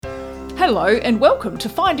Hello and welcome to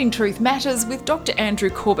Finding Truth Matters with Dr.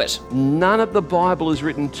 Andrew Corbett. None of the Bible is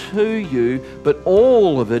written to you, but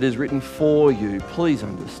all of it is written for you. Please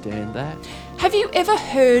understand that. Have you ever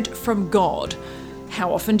heard from God?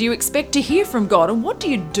 How often do you expect to hear from God, and what do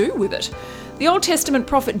you do with it? The Old Testament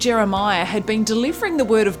prophet Jeremiah had been delivering the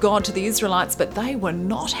word of God to the Israelites, but they were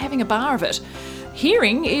not having a bar of it.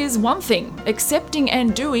 Hearing is one thing, accepting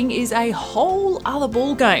and doing is a whole other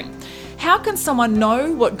ballgame. How can someone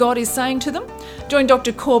know what God is saying to them? Join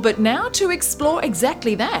Dr. Corbett now to explore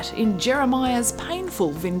exactly that in Jeremiah's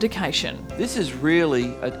painful vindication. This is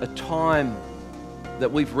really a time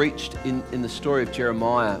that we've reached in the story of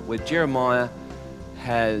Jeremiah, where Jeremiah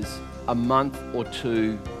has a month or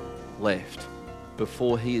two left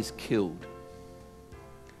before he is killed.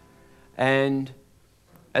 And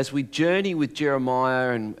as we journey with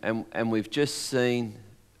Jeremiah, and we've just seen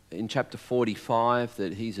in chapter 45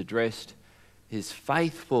 that he's addressed his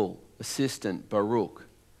faithful assistant Baruch.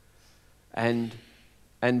 And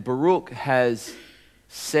Baruch has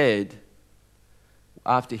said,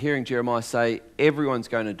 after hearing Jeremiah say, everyone's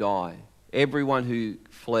going to die, everyone who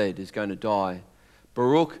fled is going to die,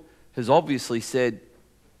 Baruch has obviously said,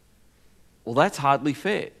 well, that's hardly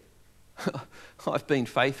fair. I've been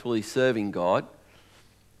faithfully serving God,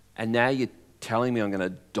 and now you're telling me I'm going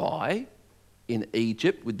to die in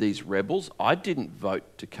Egypt with these rebels. I didn't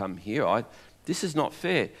vote to come here. This is not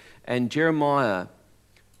fair. And Jeremiah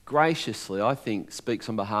graciously, I think, speaks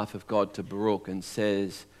on behalf of God to Baruch and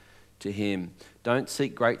says to him, don't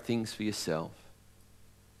seek great things for yourself.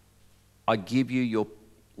 I give you your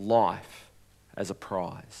life as a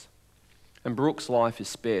prize. And Baruch's life is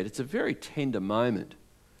spared. It's a very tender moment.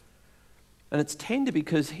 And it's tender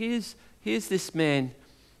because here's this man,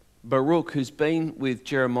 Baruch, who's been with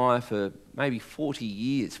Jeremiah for maybe 40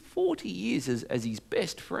 years as his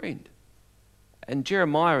best friend. And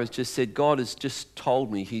Jeremiah has just said, God has just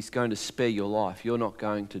told me he's going to spare your life. You're not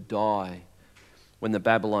going to die when the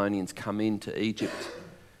Babylonians come into Egypt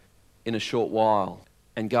in a short while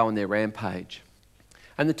and go on their rampage.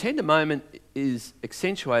 And the tender moment is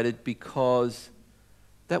accentuated because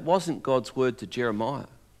that wasn't God's word to Jeremiah.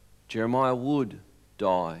 Jeremiah would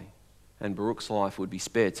die and Baruch's life would be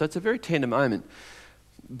spared. So it's a very tender moment.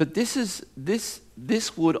 But this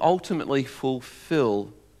would ultimately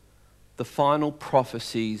fulfill the final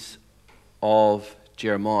prophecies of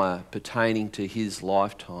Jeremiah pertaining to his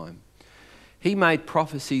lifetime. He made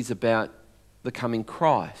prophecies about the coming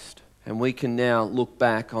Christ. And we can now look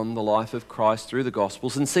back on the life of Christ through the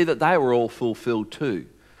Gospels and see that they were all fulfilled too.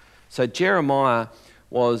 So Jeremiah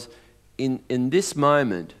was, in this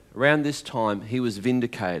moment, around this time, he was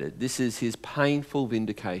vindicated. This is his painful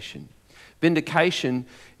vindication. Vindication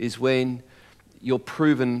is when you're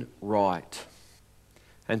proven right.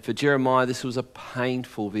 And for Jeremiah, this was a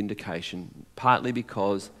painful vindication, partly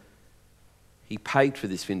because he paid for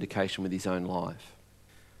this vindication with his own life.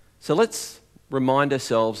 So let's remind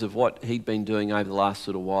ourselves of what he'd been doing over the last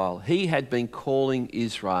little while. He had been calling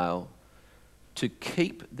Israel to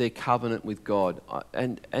keep their covenant with God.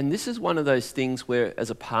 And this is one of those things where, as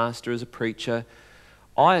a pastor, as a preacher,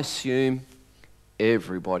 I assume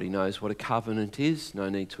everybody knows what a covenant is. No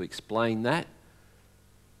need to explain that.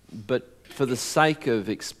 But for the sake of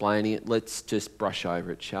explaining it, let's just brush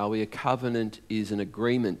over it, shall we? A covenant is an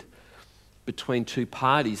agreement between two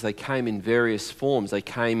parties. They came in various forms. They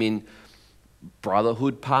came in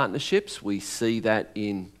brotherhood partnerships. We see that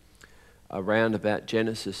in around about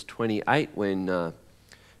Genesis 28 when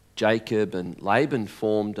Jacob and Laban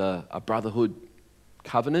formed a brotherhood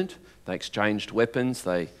covenant. They exchanged weapons.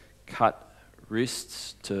 They cut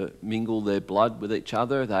wrists to mingle their blood with each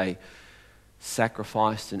other. They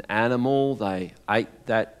sacrificed an animal. They ate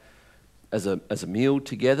that as a meal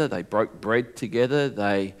together. They broke bread together.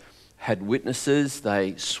 They had witnesses.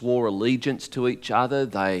 They swore allegiance to each other.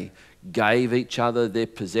 They gave each other their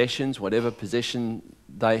possessions, whatever possession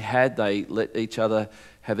they had, they let each other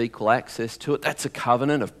have equal access to it. That's a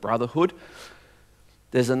covenant of brotherhood.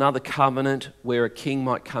 There's another covenant where a king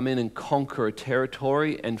might come in and conquer a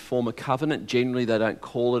territory and form a covenant. Generally, they don't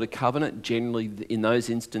call it a covenant. Generally, in those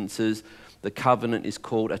instances, the covenant is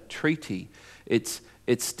called a treaty. It's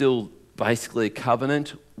still basically a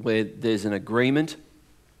covenant where there's an agreement,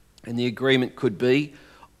 and the agreement could be,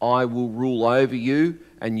 I will rule over you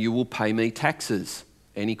and you will pay me taxes.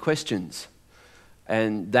 Any questions?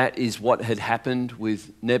 And that is what had happened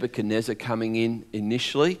with Nebuchadnezzar coming in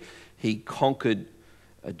initially. He conquered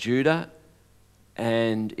Judah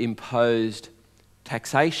and imposed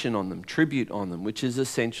taxation on them, tribute on them, which is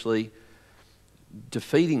essentially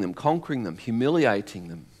defeating them, conquering them, humiliating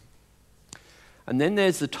them. And then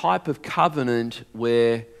there's the type of covenant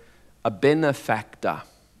where a benefactor,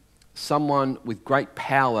 someone with great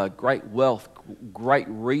power, great wealth, great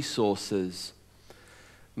resources,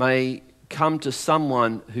 may come to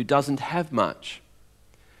someone who doesn't have much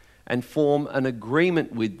and form an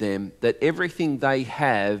agreement with them that everything they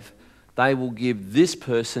have, they will give this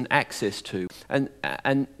person access to.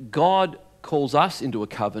 And God calls us into a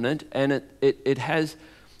covenant, and it has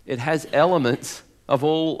elements of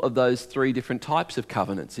all of those three different types of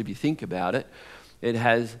covenants. If you think about it, it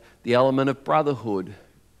has the element of brotherhood.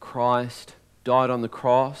 Christ died on the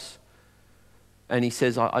cross, and he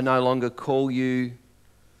says, I no longer call you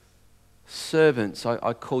servants,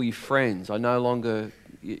 I call you friends. I no longer,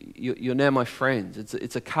 you're now my friends.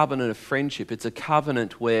 It's a covenant of friendship. It's a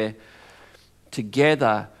covenant where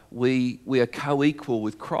together we are co-equal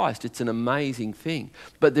with Christ. It's an amazing thing.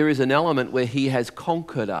 But there is an element where he has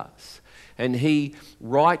conquered us, and he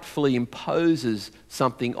rightfully imposes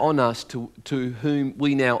something on us to whom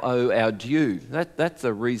we now owe our due. That's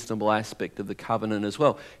a reasonable aspect of the covenant as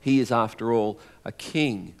well. He is, after all, a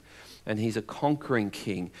king, and he's a conquering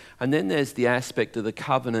king. And then there's the aspect of the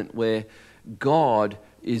covenant where God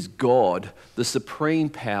is God, the supreme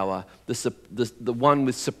power, the one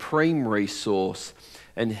with supreme resource.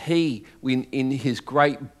 And he, in his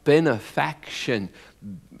great benefaction,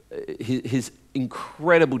 his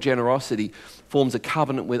incredible generosity, forms a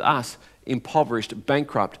covenant with us, impoverished,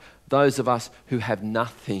 bankrupt, those of us who have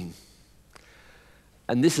nothing.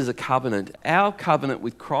 And this is a covenant. Our covenant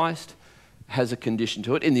with Christ has a condition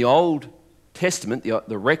to it. In the Old Testament,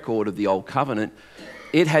 the record of the Old Covenant,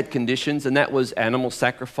 it had conditions, and that was animal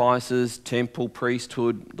sacrifices, temple,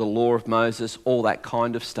 priesthood, the law of Moses, all that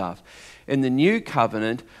kind of stuff. In the New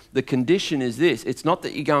Covenant, the condition is this. It's not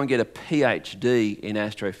that you go and get a PhD in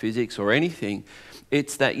astrophysics or anything.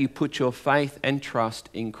 It's that you put your faith and trust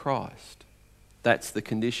in Christ. That's the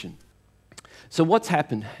condition. So what's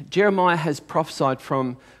happened? Jeremiah has prophesied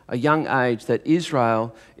from a young age that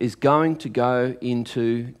Israel is going to go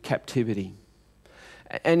into captivity.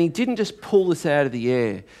 And he didn't just pull this out of the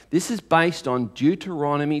air. This is based on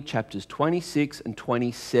Deuteronomy chapters 26 and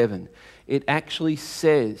 27. It actually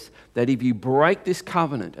says that if you break this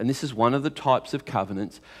covenant, and this is one of the types of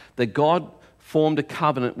covenants, that God formed a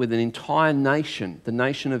covenant with an entire nation, the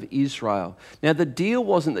nation of Israel. Now, the deal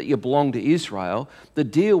wasn't that you belonged to Israel. The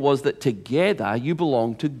deal was that together you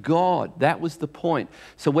belonged to God. That was the point.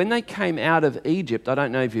 So when they came out of Egypt, I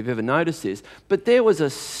don't know if you've ever noticed this, but there was a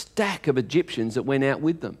stack of Egyptians that went out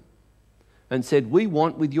with them and said, we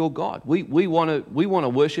want with your God. We want to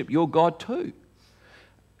worship your God too.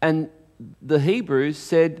 And the Hebrews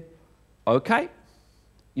said, okay,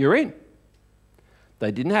 you're in.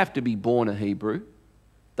 They didn't have to be born a Hebrew.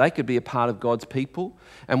 They could be a part of God's people.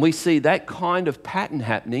 And we see that kind of pattern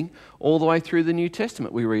happening all the way through the New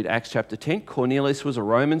Testament. We read Acts chapter 10. Cornelius was a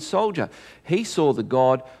Roman soldier. He saw the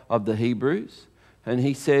God of the Hebrews, and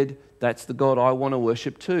he said, that's the God I want to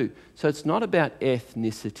worship too. So it's not about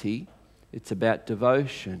ethnicity. It's about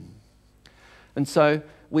devotion. And so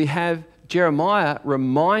we have Jeremiah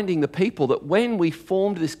reminding the people that when we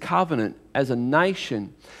formed this covenant as a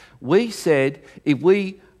nation, we said, if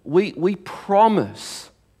we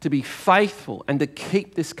promise to be faithful and to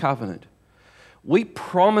keep this covenant, we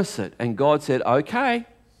promise it. And God said, okay,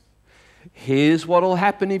 here's what will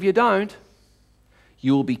happen if you don't.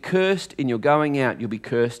 You will be cursed in your going out. You'll be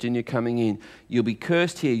cursed in your coming in. You'll be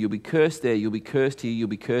cursed here. You'll be cursed there. You'll be cursed here. You'll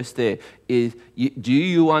be cursed there. Do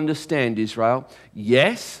you understand, Israel?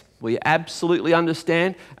 Yes, we absolutely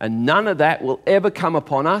understand. And none of that will ever come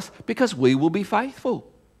upon us because we will be faithful.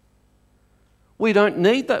 We don't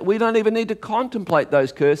need that. We don't even need to contemplate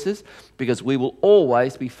those curses because we will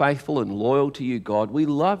always be faithful and loyal to you, God. We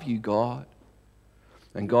love you, God.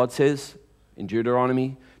 And God says in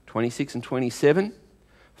Deuteronomy 26 and 27,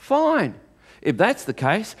 fine. If that's the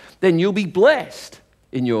case, then you'll be blessed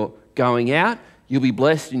in your going out. You'll be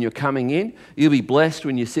blessed in your coming in. You'll be blessed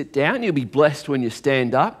when you sit down. You'll be blessed when you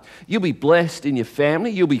stand up. You'll be blessed in your family.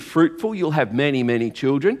 You'll be fruitful. You'll have many, many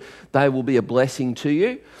children. They will be a blessing to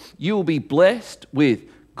you. You will be blessed with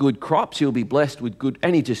good crops. You'll be blessed with good...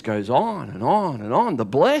 And he just goes on and on and on. The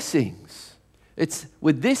blessings. It's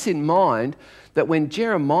with this in mind that when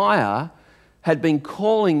Jeremiah had been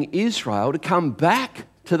calling Israel to come back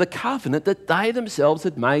to the covenant that they themselves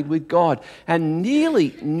had made with God. And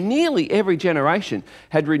nearly every generation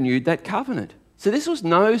had renewed that covenant. So this was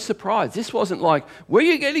no surprise. This wasn't like, where are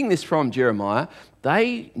you getting this from, Jeremiah?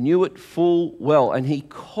 They knew it full well, and he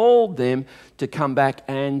called them to come back,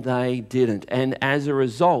 and they didn't. And as a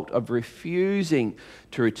result of refusing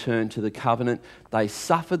to return to the covenant, they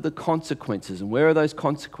suffered the consequences. And where are those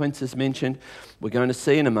consequences mentioned? We're going to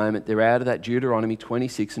see in a moment. They're out of that Deuteronomy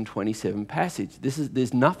 26 and 27 passage.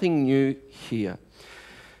 There's nothing new here.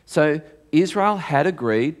 So Israel had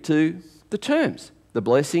agreed to the terms, the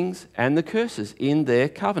blessings and the curses in their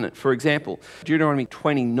covenant. For example, Deuteronomy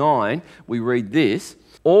 29, we read this: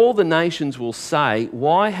 all the nations will say,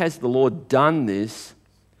 why has the Lord done this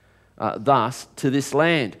thus to this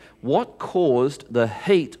land? What caused the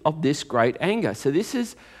heat of this great anger? So this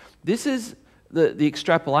is the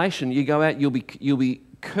extrapolation. You go out, you'll be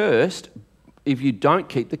cursed if you don't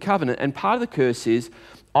keep the covenant. And part of the curse is,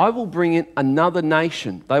 I will bring in another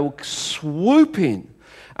nation. They will swoop in,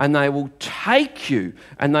 and they will take you,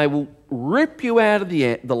 and they will rip you out of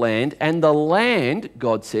the land, and the land,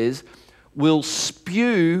 God says, will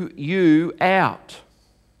spew you out.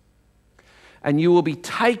 And you will be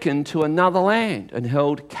taken to another land and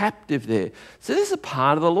held captive there. So this is a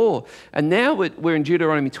part of the law. And now we're in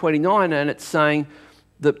Deuteronomy 29, and it's saying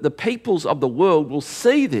that the peoples of the world will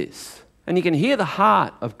see this. And you can hear the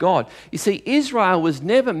heart of God. You see, Israel was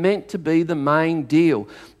never meant to be the main deal.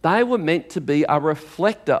 They were meant to be a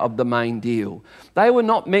reflector of the main deal. They were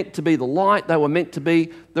not meant to be the light. They were meant to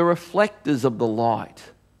be the reflectors of the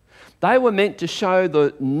light. They were meant to show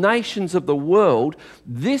the nations of the world,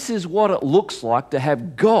 this is what it looks like to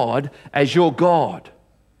have God as your God.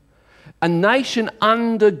 A nation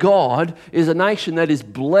under God is a nation that is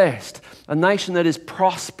blessed, a nation that is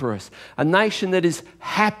prosperous, a nation that is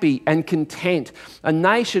happy and content, a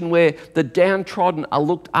nation where the downtrodden are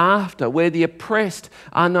looked after, where the oppressed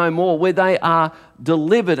are no more, where they are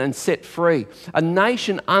delivered and set free. A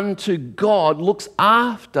nation unto God looks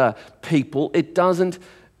after people. It doesn't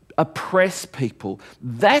oppress people.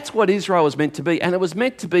 That's what Israel was meant to be, and it was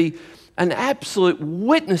meant to be an absolute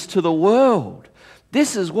witness to the world.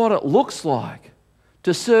 This is what it looks like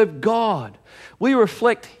to serve God. We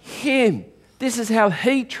reflect Him. This is how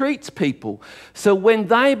He treats people. So when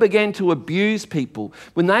they began to abuse people,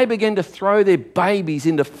 when they began to throw their babies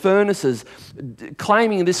into furnaces,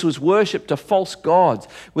 claiming this was worship to false gods,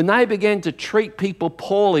 when they began to treat people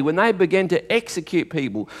poorly, when they began to execute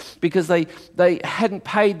people because they hadn't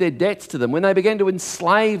paid their debts to them, when they began to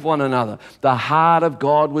enslave one another, the heart of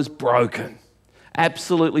God was broken.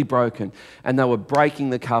 Absolutely broken. And they were breaking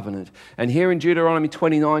the covenant. And here in Deuteronomy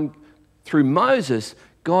 29, through Moses,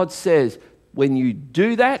 God says, when you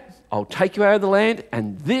do that, I'll take you out of the land,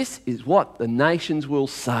 and this is what the nations will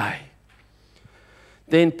say.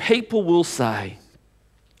 Then people will say,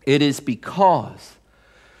 it is because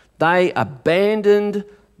they abandoned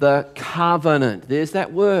the covenant. There's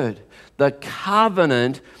that word. The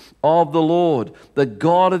covenant of the Lord, the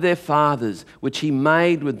God of their fathers, which He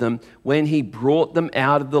made with them when He brought them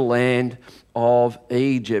out of the land of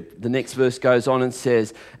Egypt. The next verse goes on and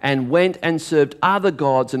says, and went and served other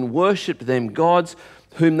gods and worshipped them, gods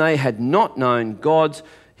whom they had not known, gods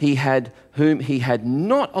whom He had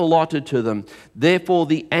not allotted to them. Therefore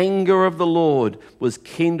the anger of the Lord was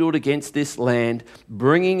kindled against this land,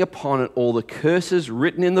 bringing upon it all the curses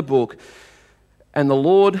written in the book. And the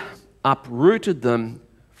Lord uprooted them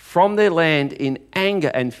from their land in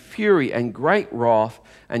anger and fury and great wrath,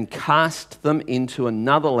 and cast them into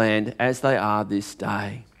another land as they are this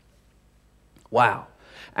day. Wow.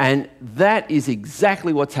 And that is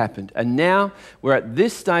exactly what's happened. And now we're at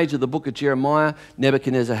this stage of the book of Jeremiah.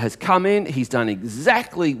 Nebuchadnezzar has come in. He's done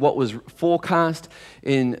exactly what was forecast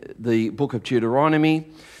in the book of Deuteronomy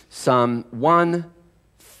some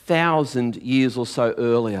 1,000 years or so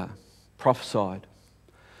earlier, prophesied.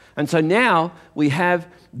 And so now we have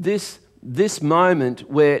this moment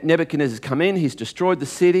where Nebuchadnezzar's come in, he's destroyed the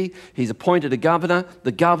city, he's appointed a governor,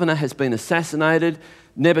 the governor has been assassinated.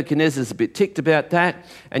 Nebuchadnezzar's a bit ticked about that,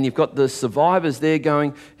 and you've got the survivors there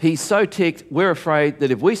going, he's so ticked, we're afraid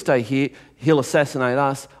that if we stay here, he'll assassinate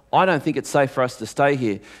us. I don't think it's safe for us to stay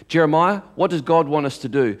here. Jeremiah, what does God want us to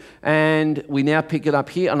do? And we now pick it up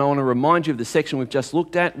here, and I want to remind you of the section we've just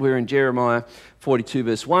looked at. We're in Jeremiah 42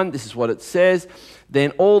 verse 1. This is what it says.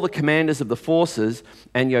 Then all the commanders of the forces,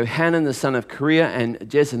 and Johanan the son of Kareah, and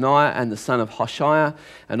Jezaniah and the son of Hoshaiah,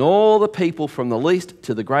 and all the people from the least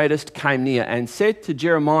to the greatest came near and said to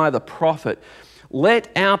Jeremiah the prophet,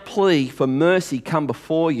 Let our plea for mercy come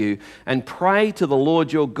before you, and pray to the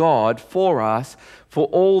Lord your God for us, for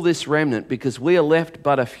all this remnant, because we are left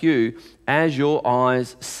but a few, as your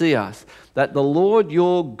eyes see us, that the Lord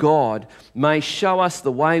your God may show us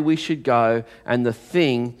the way we should go and the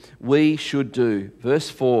thing we should do. Verse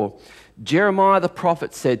 4, Jeremiah the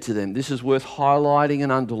prophet said to them, this is worth highlighting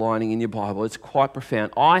and underlining in your Bible, it's quite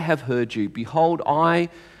profound. I have heard you. Behold, I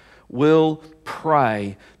will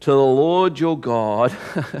pray to the Lord your God.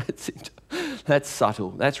 That's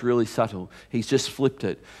subtle. That's really subtle. He's just flipped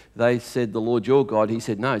it. They said the Lord your God. He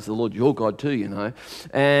said, no, it's the Lord your God too, you know.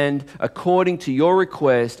 And according to your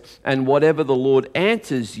request, and whatever the Lord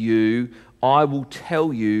answers you, I will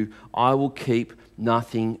tell you, I will keep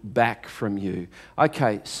nothing back from you.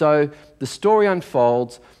 Okay, so the story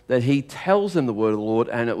unfolds that he tells them the word of the Lord,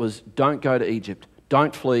 and it was, don't go to Egypt.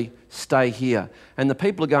 Don't flee, stay here. And the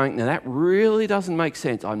people are going, now that really doesn't make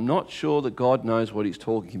sense. I'm not sure that God knows what he's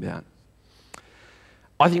talking about.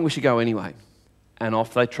 I think we should go anyway. And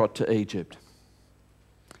off they trot to Egypt.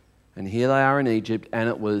 And here they are in Egypt, and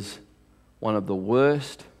it was one of the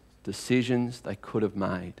worst decisions they could have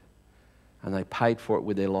made. And they paid for it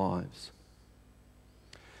with their lives.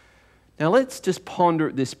 Now let's just ponder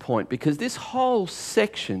at this point, because this whole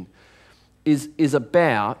section is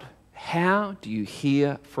about how do you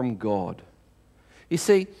hear from God? You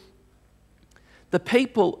see, the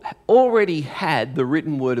people already had the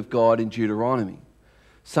written word of God in Deuteronomy,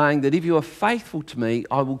 saying that if you are faithful to me,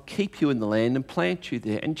 I will keep you in the land and plant you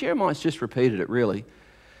there. And Jeremiah's just repeated it, really,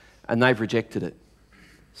 and they've rejected it.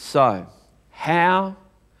 So, how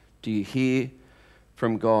do you hear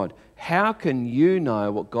from God? How can you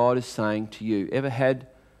know what God is saying to you? Ever had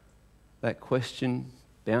that question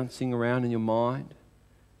bouncing around in your mind?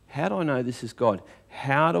 How do I know this is God?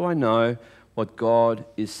 How do I know what God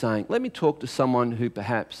is saying? Let me talk to someone who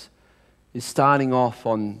perhaps is starting off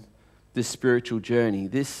on this spiritual journey.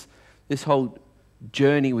 This whole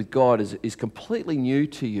journey with God is completely new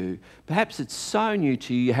to you. Perhaps it's so new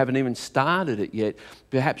to you, you haven't even started it yet.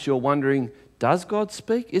 Perhaps you're wondering, does God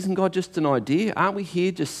speak? Isn't God just an idea? Aren't we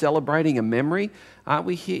here just celebrating a memory? Aren't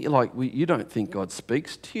we here you don't think God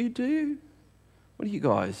speaks to you, do you? What are you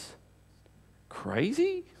guys,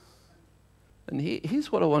 crazy? And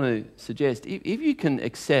here's what I want to suggest. If you can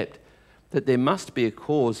accept that there must be a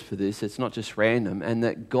cause for this, it's not just random, and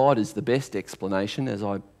that God is the best explanation, as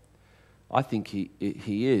I think he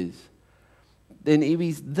is, then if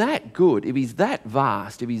he's that good, if he's that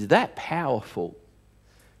vast, if he's that powerful,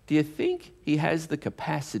 do you think he has the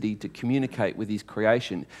capacity to communicate with his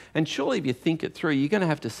creation? And surely if you think it through, you're going to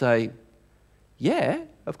have to say, yeah,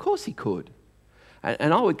 of course he could.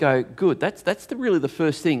 And I would go, good, that's really the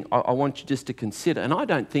first thing I want you just to consider. And I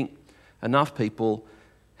don't think enough people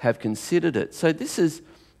have considered it. So this is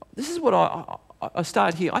what I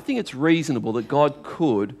start here. I think it's reasonable that God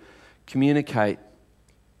could communicate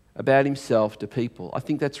about himself to people. I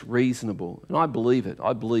think that's reasonable, and I believe it.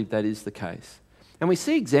 I believe that is the case. And we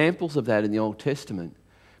see examples of that in the Old Testament,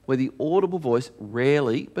 where the audible voice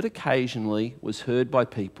rarely, but occasionally, was heard by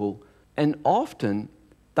people, and often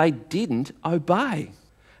they didn't obey.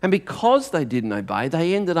 And because they didn't obey,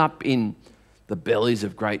 they ended up in the bellies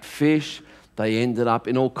of great fish. They ended up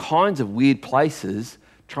in all kinds of weird places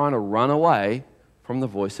trying to run away from the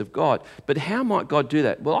voice of God. But how might God do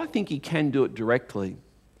that? Well, I think he can do it directly.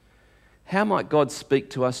 How might God speak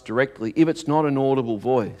to us directly if it's not an audible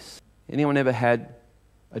voice? Anyone ever had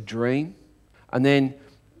a dream? And then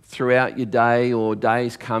throughout your day or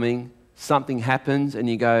days coming, something happens and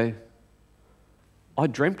you go, I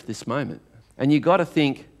dreamt this moment. And you got to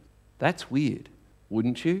think, that's weird,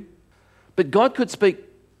 wouldn't you? But God could speak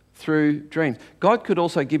through dreams. God could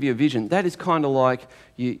also give you a vision. That is kind of like,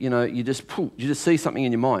 you just see something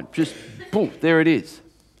in your mind. Just, boom, there it is.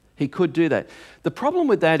 He could do that. The problem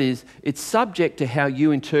with that is it's subject to how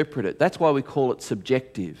you interpret it. That's why we call it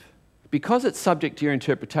subjective. Because it's subject to your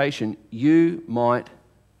interpretation, you might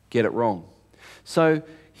get it wrong. So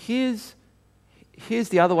here's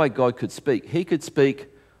the other way God could speak. He could speak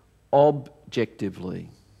objectively.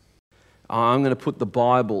 I'm going to put the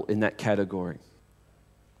Bible in that category.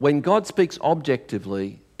 When God speaks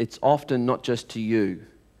objectively, it's often not just to you.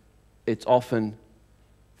 It's often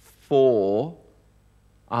for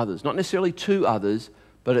others. Not necessarily to others,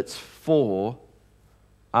 but it's for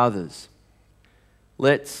others.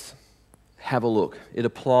 Let's have a look. It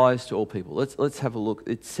applies to all people. Let's have a look.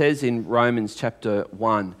 It says in Romans chapter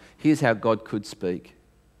 1, here's how God could speak.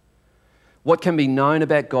 What can be known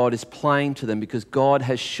about God is plain to them because God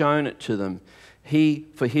has shown it to them.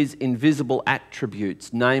 For his invisible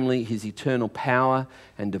attributes, namely his eternal power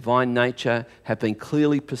and divine nature, have been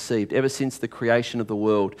clearly perceived ever since the creation of the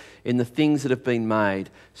world in the things that have been made,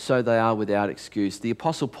 so they are without excuse. The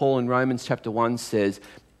Apostle Paul in Romans chapter 1 says,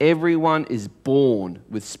 everyone is born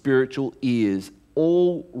with spiritual ears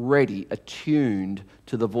already attuned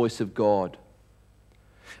to the voice of God.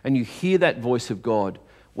 And you hear that voice of God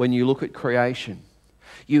when you look at creation.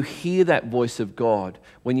 You hear that voice of God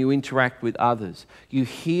when you interact with others. You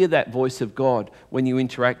hear that voice of God when you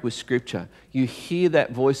interact with Scripture. You hear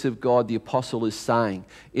that voice of God, the apostle is saying,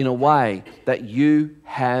 in a way that you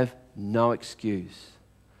have no excuse.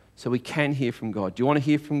 So we can hear from God. Do you want to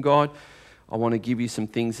hear from God? I want to give you some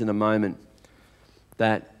things in a moment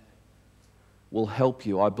that will help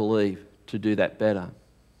you, I believe, to do that better.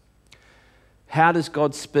 How does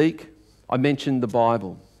God speak? I mentioned the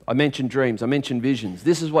Bible. I mentioned dreams. I mentioned visions.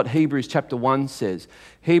 This is what Hebrews chapter 1 says.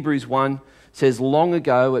 Hebrews 1 says, long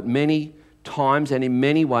ago, at many times and in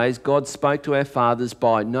many ways, God spoke to our fathers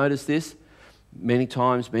by, notice this, many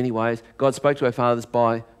times, many ways, God spoke to our fathers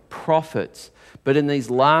by prophets. But in these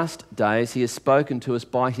last days, he has spoken to us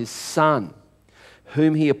by his Son,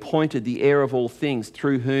 whom he appointed the heir of all things,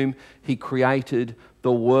 through whom he created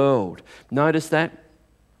the world. Notice that.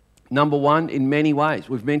 Number one, in many ways.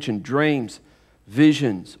 We've mentioned dreams,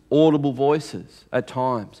 visions, audible voices at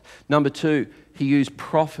times. Number two, he used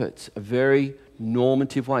prophets, a very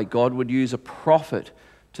normative way. God would use a prophet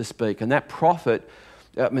to speak. And that prophet,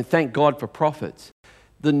 thank God for prophets.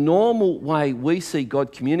 The normal way we see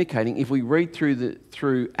God communicating, if we read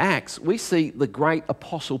through Acts, we see the great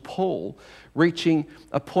Apostle Paul reaching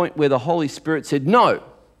a point where the Holy Spirit said, no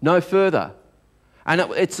further. And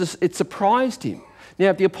it surprised him. Now,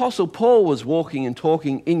 if the Apostle Paul was walking and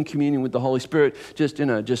talking in communion with the Holy Spirit,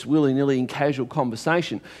 just willy-nilly in casual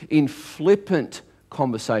conversation, in flippant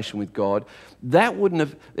conversation with God, it wouldn't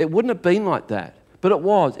have been like that. But it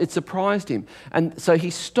was. It surprised him. And so he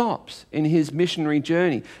stops in his missionary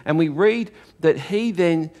journey. And we read that he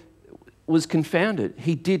then was confounded.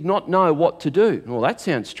 He did not know what to do. Well, that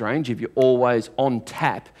sounds strange if you're always on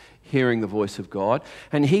tap hearing the voice of God.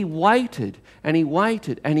 And he waited and he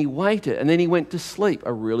waited and he waited. And then he went to sleep.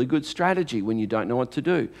 A really good strategy when you don't know what to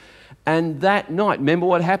do. And that night, remember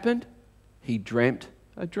what happened? He dreamt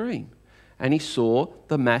a dream. And he saw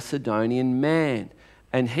the Macedonian man.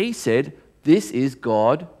 And he said, this is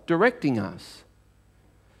God directing us.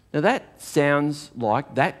 Now that sounds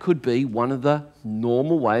like that could be one of the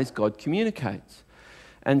normal ways God communicates.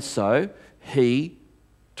 And so he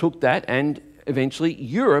took that, and eventually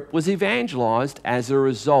Europe was evangelized as a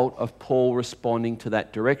result of Paul responding to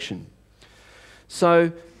that direction.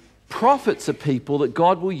 So prophets are people that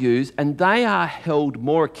God will use, and they are held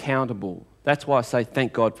more accountable. That's why I say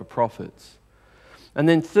thank God for prophets. And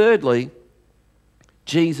then thirdly,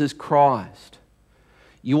 Jesus Christ.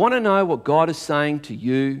 You want to know what God is saying to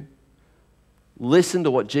you? Listen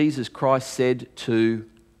to what Jesus Christ said to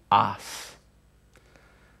us,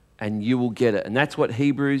 and you will get it. And that's what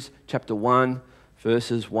Hebrews chapter 1,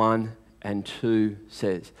 verses 1 and 2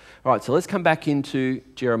 says. All right, so let's come back into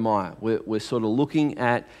Jeremiah. We're sort of looking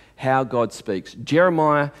at how God speaks.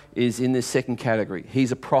 Jeremiah is in this second category.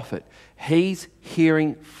 He's a prophet. He's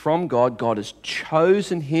hearing from God. God has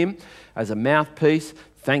chosen him as a mouthpiece.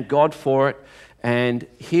 Thank God for it. And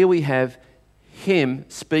here we have him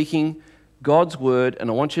speaking God's word, and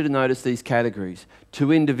I want you to notice these categories.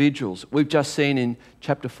 To individuals. We've just seen in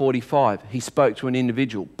chapter 45, he spoke to an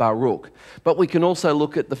individual, Baruch. But we can also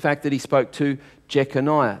look at the fact that he spoke to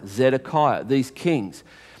Jeconiah, Zedekiah, these kings.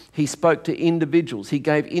 He spoke to individuals. He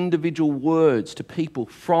gave individual words to people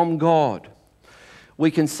from God. We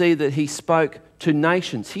can see that he spoke to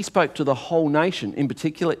nations. He spoke to the whole nation, in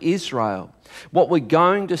particular Israel. What we're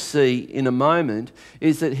going to see in a moment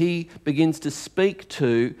is that he begins to speak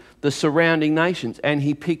to the surrounding nations, and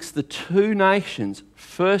he picks the two nations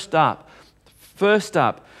first up,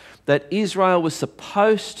 that Israel was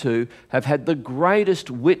supposed to have had the greatest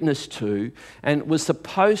witness to, and was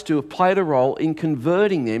supposed to have played a role in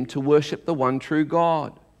converting them to worship the one true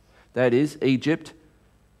God. That is Egypt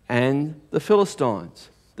and the Philistines.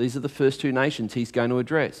 These are the first two nations he's going to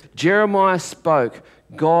address. Jeremiah spoke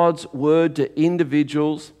God's word to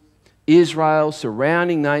individuals, Israel,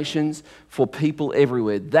 surrounding nations, for people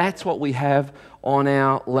everywhere. That's what we have on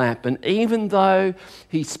our lap. And even though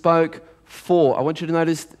he spoke for, I want you to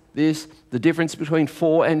notice this, the difference between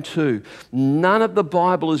for and to. None of the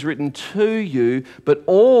Bible is written to you, but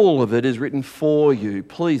all of it is written for you.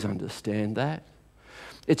 Please understand that.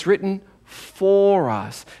 It's written for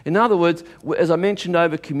us. In other words, as I mentioned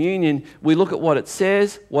over communion, we look at what it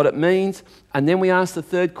says, what it means, and then we ask the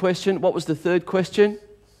third question. What was the third question?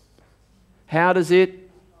 How does it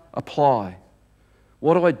apply?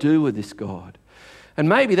 What do I do with this, God? And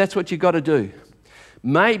maybe that's what you've got to do.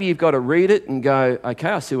 Maybe you've got to read it and go, okay,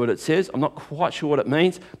 I see what it says. I'm not quite sure what it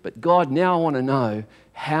means, but God, now I want to know,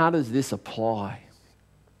 how does this apply?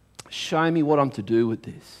 Show me what I'm to do with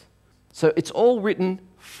this. So it's all written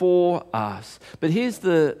for us. But here's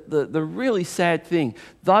the really sad thing.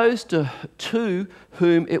 Those to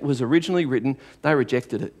whom it was originally written, they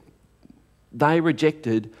rejected it. They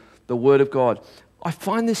rejected the Word of God. I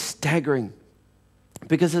find this staggering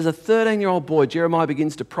because as a 13-year-old boy, Jeremiah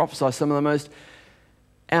begins to prophesy some of the most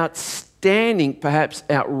outstanding, perhaps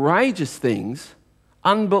outrageous things,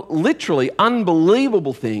 literally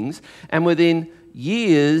unbelievable things, and within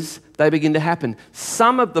years they begin to happen.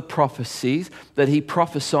 Some of the prophecies that he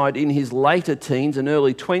prophesied in his later teens and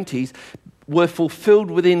early 20s were fulfilled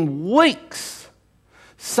within weeks.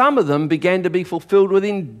 Some of them began to be fulfilled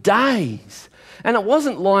within days. And it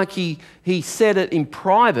wasn't like he said it in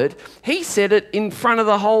private. He said it in front of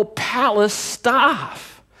the whole palace staff.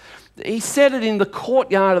 He said it in the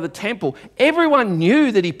courtyard of the temple. Everyone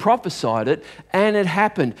knew that he prophesied it, and it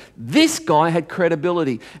happened. This guy had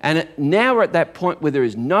credibility. And now we're at that point where there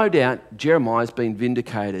is no doubt Jeremiah's been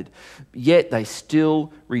vindicated. Yet they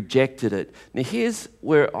still rejected it. Now here's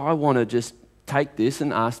where I want to just take this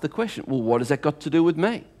and ask the question, well, what has that got to do with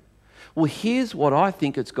me? Well, here's what I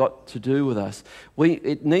think it's got to do with us.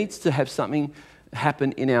 It needs to have something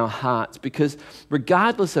happen in our hearts, because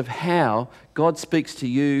regardless of how God speaks to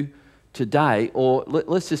you today, or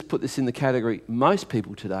let's just put this in the category, most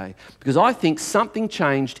people today, because I think something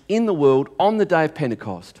changed in the world on the day of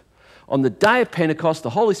Pentecost. On the day of Pentecost, the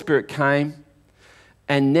Holy Spirit came,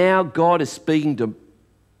 and now God is speaking to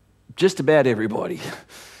just about everybody.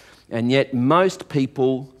 And yet most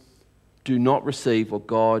people do not receive what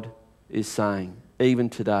God is saying, even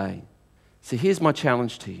today. So here's my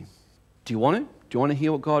challenge to you. Do you want it? Do you want to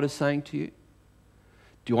hear what God is saying to you?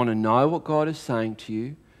 Do you want to know what God is saying to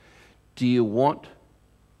you? Do you want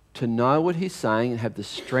to know what He's saying and have the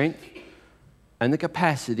strength and the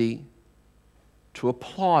capacity to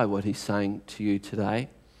apply what He's saying to you today?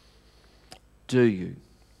 Do you?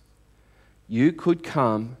 You could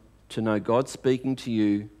come to know God speaking to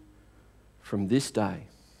you from this day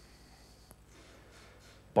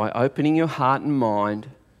by opening your heart and mind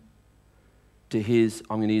to His,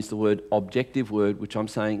 I'm going to use the word objective word, which I'm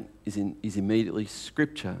saying is immediately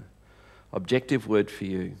Scripture. Objective word for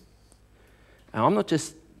you. And I'm not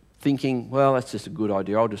just thinking, well, that's just a good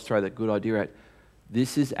idea, I'll just throw that good idea out.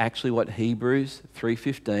 This is actually what Hebrews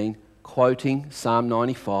 3:15, quoting Psalm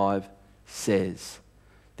 95, says.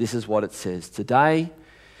 This is what it says. Today,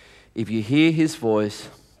 if you hear His voice,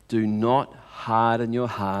 do not harden your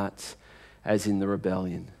hearts as in the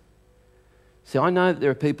rebellion. See, I know that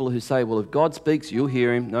there are people who say, well, if God speaks, you'll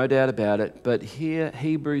hear Him, no doubt about it. But here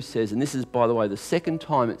Hebrews says, and this is, by the way, the second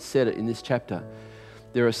time it said it in this chapter,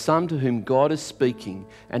 there are some to whom God is speaking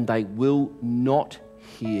and they will not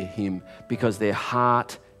hear Him because their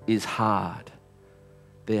heart is hard.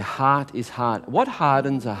 Their heart is hard. What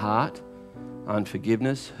hardens a heart?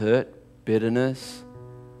 Unforgiveness, hurt, bitterness,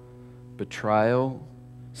 betrayal.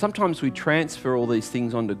 Sometimes we transfer all these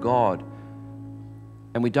things onto God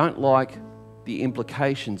and we don't like the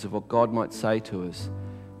implications of what God might say to us,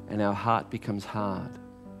 and our heart becomes hard.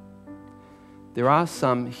 There are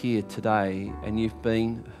some here today, and you've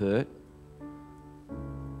been hurt,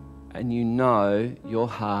 and you know your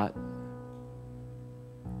heart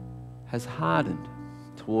has hardened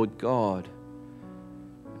toward God.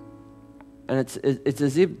 And it's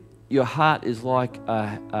as if your heart is like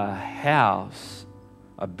a house,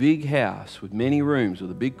 a big house with many rooms,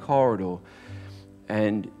 with a big corridor,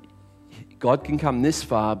 and God can come this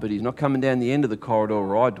far, but He's not coming down the end of the corridor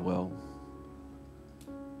where I dwell.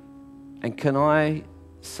 And can I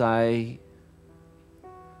say,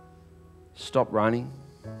 stop running,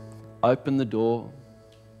 open the door,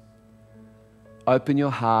 open your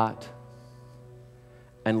heart,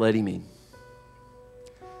 and let Him in.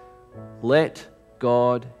 Let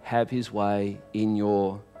God have His way in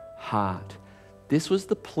your heart. This was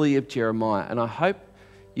the plea of Jeremiah, and I hope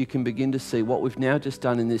you can begin to see what we've now just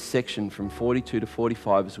done in this section from 42 to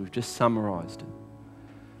 45 as we've just summarised it.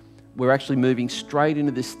 We're actually moving straight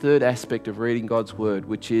into this third aspect of reading God's Word,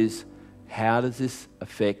 which is, how does this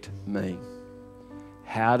affect me?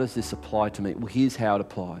 How does this apply to me? Well, here's how it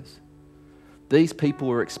applies. These people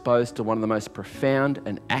were exposed to one of the most profound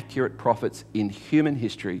and accurate prophets in human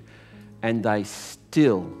history, and they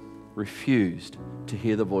still refused to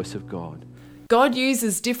hear the voice of God. God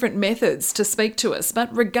uses different methods to speak to us,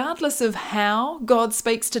 but regardless of how God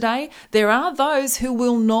speaks today, there are those who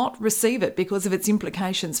will not receive it because of its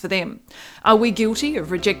implications for them. Are we guilty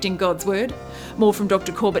of rejecting God's word? More from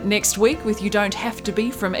Dr. Corbett next week with You Don't Have to Be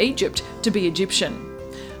from Egypt to be Egyptian.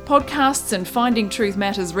 Podcasts and Finding Truth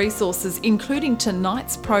Matters resources, including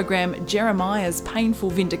tonight's program Jeremiah's Painful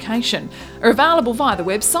Vindication, are available via the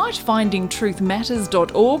website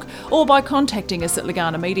findingtruthmatters.org or by contacting us at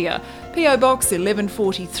Legana Media, PO Box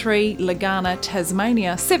 1143, Legana,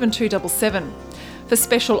 Tasmania 7277. For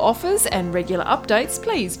special offers and regular updates,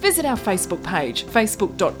 please visit our Facebook page,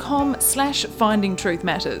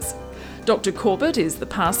 facebook.com/findingtruthmatters. Dr. Corbett is the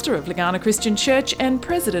pastor of Legana Christian Church and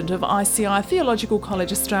president of ICI Theological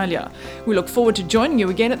College Australia. We look forward to joining you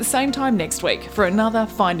again at the same time next week for another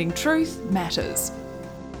Finding Truth Matters.